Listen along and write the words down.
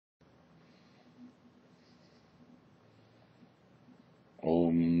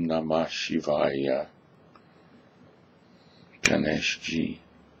Om Namah Shivaya. Ganeshji,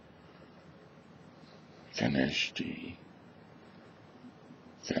 Ganeshji,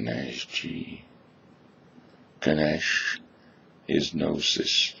 Ganeshji. Ganesh is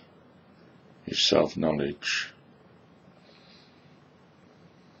gnosis, is self-knowledge.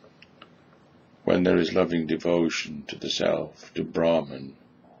 When there is loving devotion to the self, to Brahman,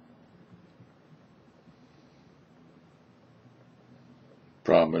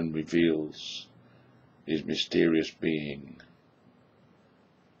 Brahman reveals his mysterious being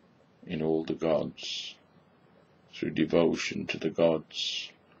in all the gods, through devotion to the gods.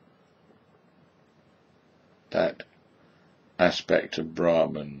 That aspect of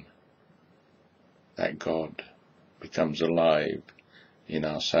Brahman, that God, becomes alive in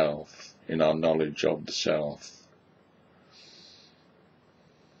ourself, in our knowledge of the self.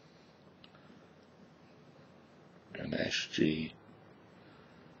 Ganeshji,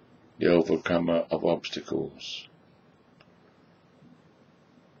 the overcomer of obstacles.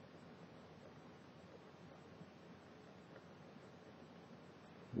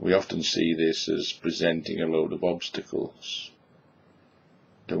 We often see this as presenting a load of obstacles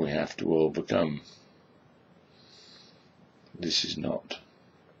that we have to overcome. This is not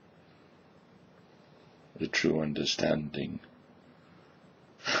the true understanding.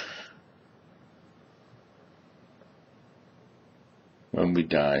 When we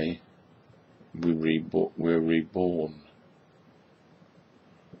die, we're reborn.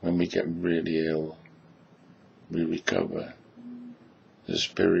 When we get really ill, we recover. The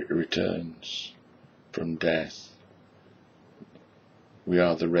spirit returns from death. We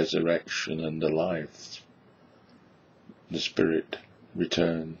are the resurrection and the life. The spirit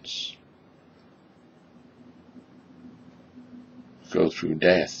returns. Go through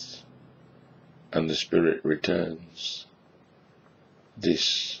death and the spirit returns.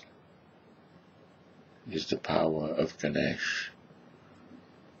 This is the power of Ganesh,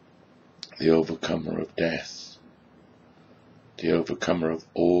 the overcomer of death, the overcomer of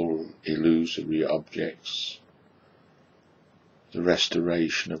all illusory objects, the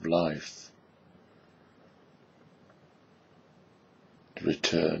restoration of life, the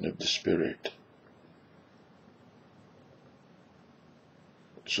return of the spirit.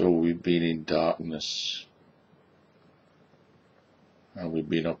 So we've been in darkness, and we've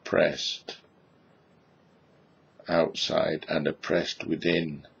been oppressed outside and oppressed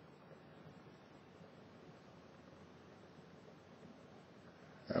within.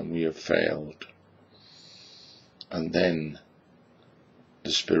 And we have failed. And then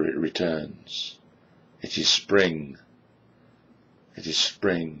the spirit returns. It is spring. It is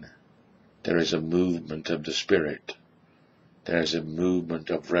spring. There is a movement of the spirit. There is a movement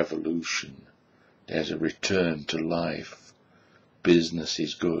of revolution. There is a return to life. Business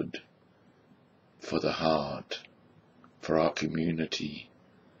is good for the heart, for our community.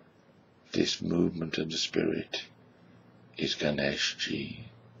 This movement of the spirit is Ganeshji.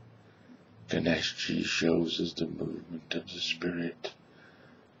 Ganeshji shows us the movement of the spirit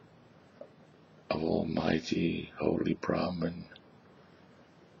of Almighty Holy Brahman.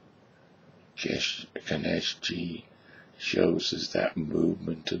 Ganeshji shows us that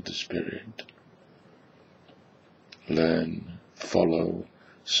movement of the spirit. Learn, follow,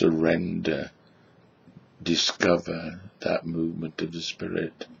 surrender, discover that movement of the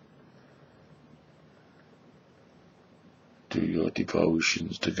spirit. Do your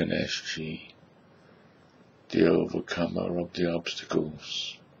devotions to Ganeshji, the overcomer of the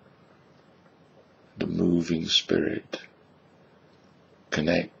obstacles, the moving spirit.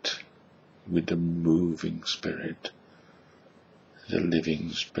 Connect with the moving spirit, the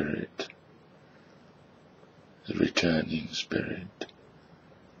living spirit, the returning spirit.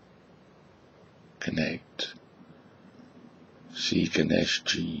 Connect. See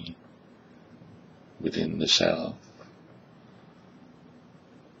Ganeshji within the self,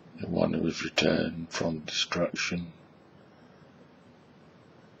 the one who has returned from destruction.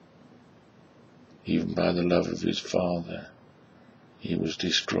 Even by the love of his father, he was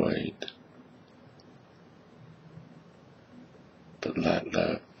destroyed. But that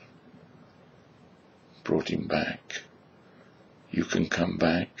love brought him back. You can come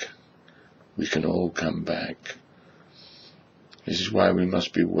back. We can all come back. This is why we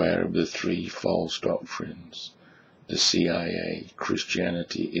must beware of the three false doctrines. The CIA,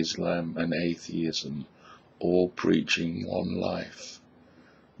 Christianity, Islam and atheism, all preaching one life.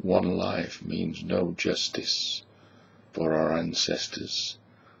 One life means no justice for our ancestors.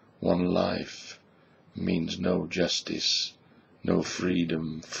 One life means no justice, no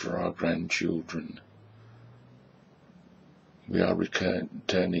freedom for our grandchildren. We are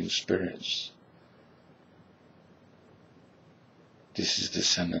returning spirits. This is the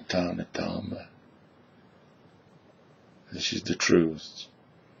Sanatana Dharma. This is the truth.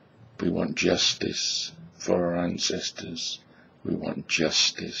 We want justice for our ancestors. We want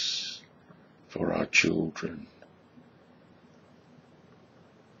justice for our children.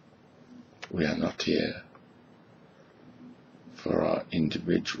 We are not here for our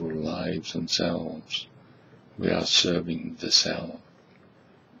individual lives and selves. We are serving the self,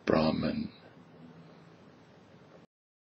 Brahman,